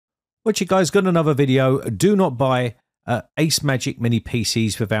What you guys, got another video. Do not buy AceMagic mini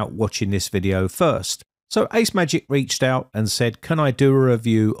PCs without watching this video first. So AceMagic reached out and said, can I do a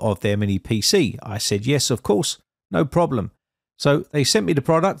review of their mini PC? I said, yes, of course, no problem. So they sent me the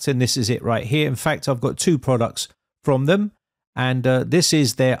product, and this is it right here. In fact, I've got two products from them, and this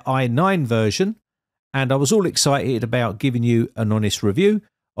is their i9 version. And I was all excited about giving you an honest review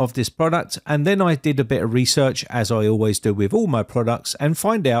of this product, and then I did a bit of research, as I always do with all my products, and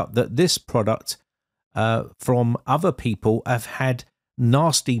find out that this product from other people have had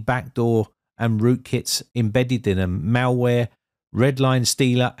nasty backdoor and rootkits embedded in them, malware, redline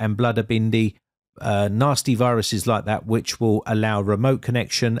stealer and Bladabindi, nasty viruses like that, which will allow remote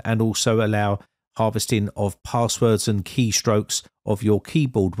connection and also allow harvesting of passwords and keystrokes of your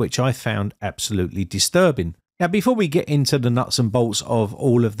keyboard, which I found absolutely disturbing. Now, before we get into the nuts and bolts of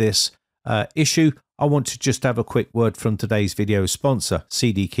all of this issue, I want to just have a quick word from today's video sponsor,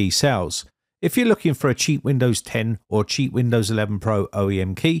 CD Key Sales. If you're looking for a cheap Windows 10 or cheap Windows 11 Pro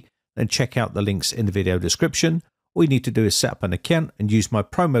OEM key, then check out the links in the video description. All you need to do is set up an account and use my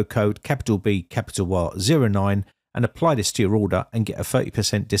promo code B_09 and apply this to your order and get a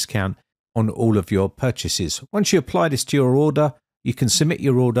 30% discount on all of your purchases. Once you apply this to your order, you can submit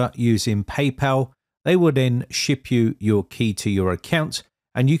your order using PayPal. They will then ship you your key to your account,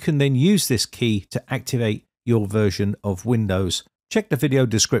 and you can then use this key to activate your version of Windows. Check the video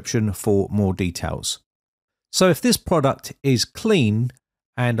description for more details. So if this product is clean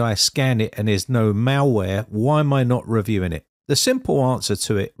and I scan it and there's no malware, why am I not reviewing it? The simple answer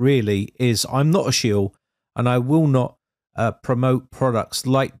to it really is I'm not a shill, and I will not promote products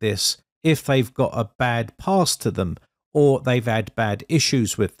like this if they've got a bad past to them or they've had bad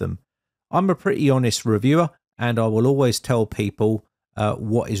issues with them. I'm a pretty honest reviewer, and I will always tell people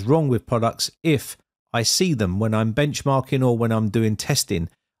what is wrong with products if I see them when I'm benchmarking or when I'm doing testing.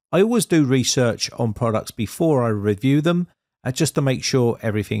 I always do research on products before I review them, just to make sure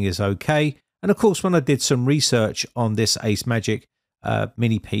everything is okay. And of course, when I did some research on this AceMagic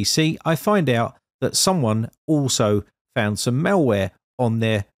mini PC, I find out that someone also found some malware on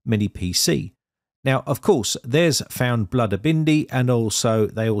their mini PC. Now, of course, there's found Bladabindi, and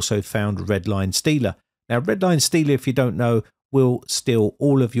they also found redline stealer. Now, redline stealer, if you don't know, will steal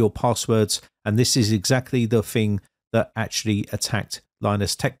all of your passwords, and this is exactly the thing that actually attacked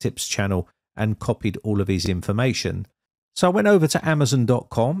Linus Tech Tips channel and copied all of his information. So I went over to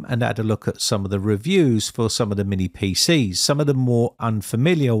Amazon.com and had a look at some of the reviews for some of the mini PCs, some of the more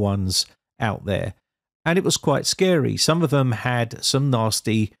unfamiliar ones out there, and it was quite scary. Some of them had some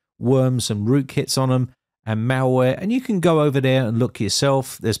nasty worms and rootkits on them and malware, and you can go over there and look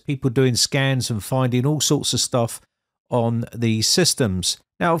yourself. There's people doing scans and finding all sorts of stuff on these systems.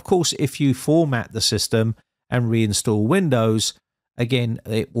 Now, of course, if you format the system and reinstall Windows, again,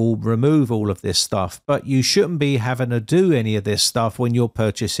 it will remove all of this stuff, but you shouldn't be having to do any of this stuff when you're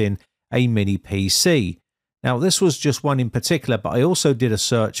purchasing a mini PC. Now, this was just one in particular, but I also did a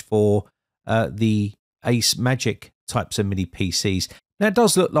search for the AceMagic types of mini PCs. Now, it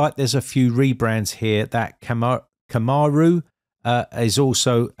does look like there's a few rebrands here. That Kamaru is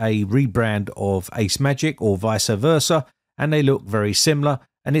also a rebrand of AceMagic or vice versa, and they look very similar,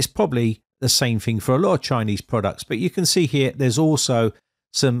 and it's probably the same thing for a lot of Chinese products. But you can see here there's also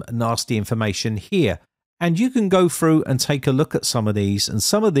some nasty information here, and you can go through and take a look at some of these, and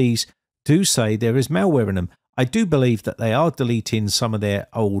some of these do say there is malware in them. I do believe that they are deleting some of their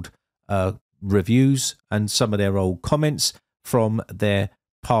old reviews and some of their old comments from their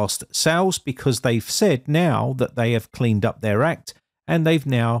past sales, because they've said now that they have cleaned up their act and they've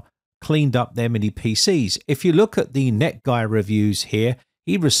now cleaned up their mini PCs. If you look at the Net Guy reviews here,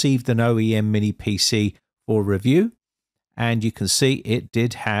 he received an OEM mini PC for review, and you can see it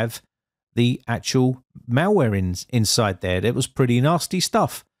did have the actual malware inside there. It was pretty nasty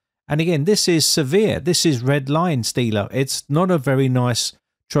stuff. And again, this is severe. This is redline stealer. It's not a very nice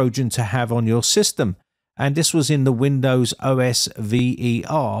Trojan to have on your system. And this was in the Windows OS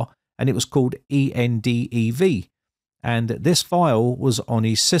VER, and it was called ENDEV. And this file was on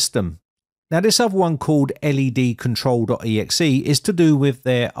his system. Now, this other one called ledcontrol.exe is to do with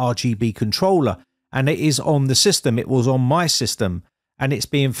their RGB controller, and it is on the system. It was on my system, and it's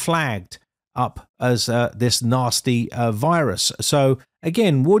being flagged up as this nasty virus. So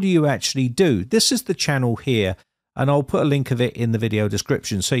again, what do you actually do? This is the channel here, and I'll put a link of it in the video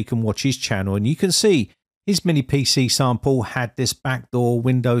description so you can watch his channel, and you can see his mini PC sample had this backdoor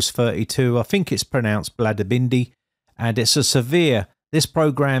Windows 32. I think it's pronounced Bladabindi, and it's a severe. This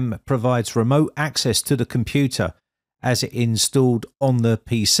program provides remote access to the computer as it installed on the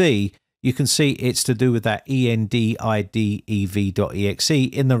PC you can see it's to do with that endidev.exe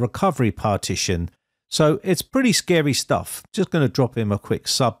in the recovery partition. So it's pretty scary stuff. Just going to drop him a quick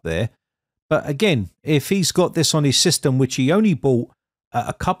sub there. But again, if he's got this on his system, which he only bought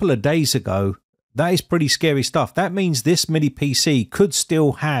a couple of days ago, that is pretty scary stuff. That means this mini PC could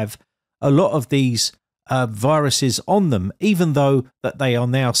still have a lot of these viruses on them, even though that they are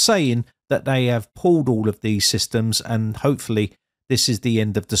now saying that they have pulled all of these systems and hopefully this is the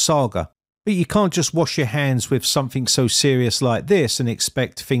end of the saga. But you can't just wash your hands with something so serious like this and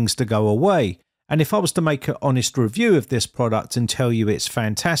expect things to go away. And if I was to make an honest review of this product and tell you it's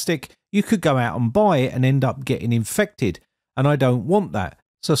fantastic, you could go out and buy it and end up getting infected. And I don't want that.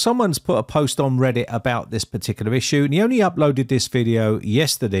 So someone's put a post on Reddit about this particular issue, and he only uploaded this video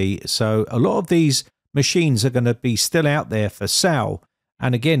yesterday. So a lot of these machines are going to be still out there for sale.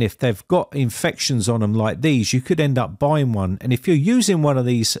 And again, if they've got infections on them like these, you could end up buying one. And if you're using one of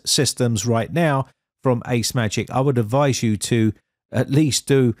these systems right now from AceMagic, I would advise you to at least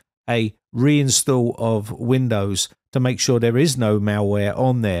do a reinstall of Windows to make sure there is no malware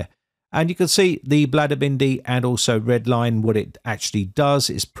on there. And you can see the Bladabindi and also Redline, what it actually does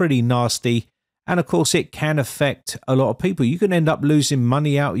is pretty nasty. And of course, it can affect a lot of people. You can end up losing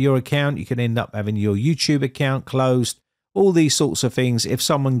money out of your account. You can end up having your YouTube account closed, all these sorts of things if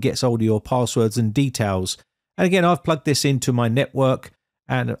someone gets hold of your passwords and details. And again, I've plugged this into my network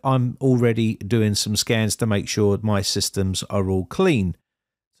and I'm already doing some scans to make sure my systems are all clean.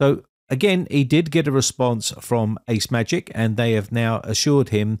 So again, he did get a response from AceMagic and they have now assured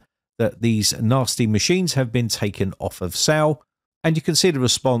him that these nasty machines have been taken off of sale. And you can see the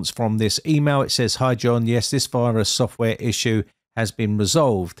response from this email. It says, "Hi John, yes, this virus software issue has been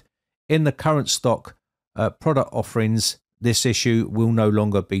resolved. In the current stock product offerings, this issue will no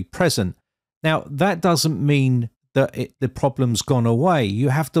longer be present." Now, that doesn't mean that the problem's gone away. You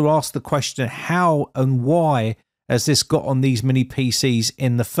have to ask the question, how and why has this got on these mini PCs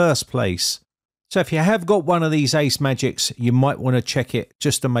in the first place? So if you have got one of these AceMagics, you might want to check it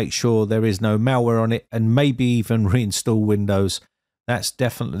just to make sure there is no malware on it and maybe even reinstall Windows. That's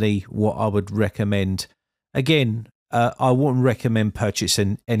definitely what I would recommend. Again, I wouldn't recommend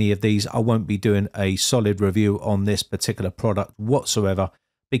purchasing any of these. I won't be doing a solid review on this particular product whatsoever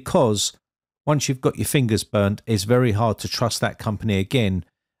because once you've got your fingers burnt, it's very hard to trust that company again.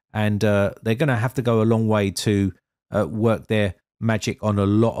 And they're going to have to go a long way to work their magic on a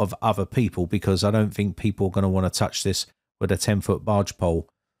lot of other people because I don't think people are going to want to touch this with a 10-foot barge pole.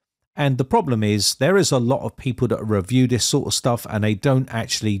 And the problem is there is a lot of people that review this sort of stuff and they don't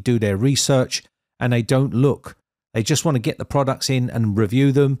actually do their research and they don't look. They just want to get the products in and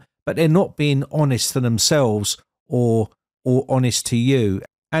review them, but they're not being honest to themselves or honest to you.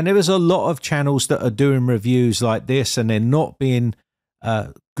 And there is a lot of channels that are doing reviews like this and they're not being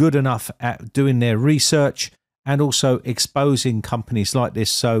good enough at doing their research and also exposing companies like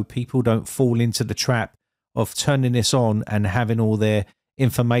this so people don't fall into the trap of turning this on and having all their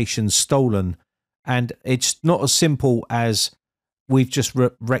information stolen. And it's not as simple as we've just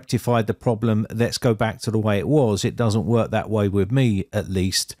rectified the problem, let's go back to the way it was. It doesn't work that way with me, at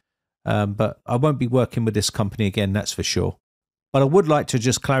least. But I won't be working with this company again, that's for sure. But I would like to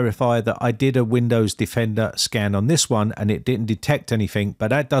just clarify that I did a Windows Defender scan on this one and it didn't detect anything, but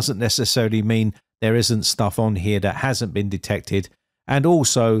that doesn't necessarily mean there isn't stuff on here that hasn't been detected. And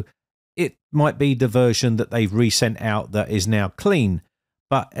also, it might be the version that they've resent out that is now clean,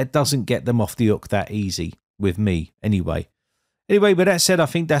 but it doesn't get them off the hook that easy with me anyway. Anyway, with that said, I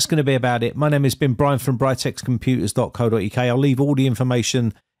think that's going to be about it. My name has been Brian from briteccomputers.co.uk. I'll leave all the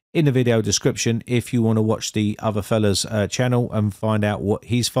information in the video description if you want to watch the other fella's channel and find out what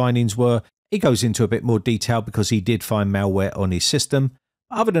his findings were. He goes into a bit more detail because he did find malware on his system.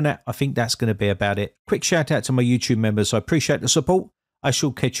 Other than that, I think that's going to be about it. Quick shout out to my YouTube members. I appreciate the support. I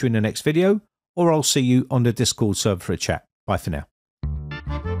shall catch you in the next video, or I'll see you on the Discord server for a chat. Bye for now.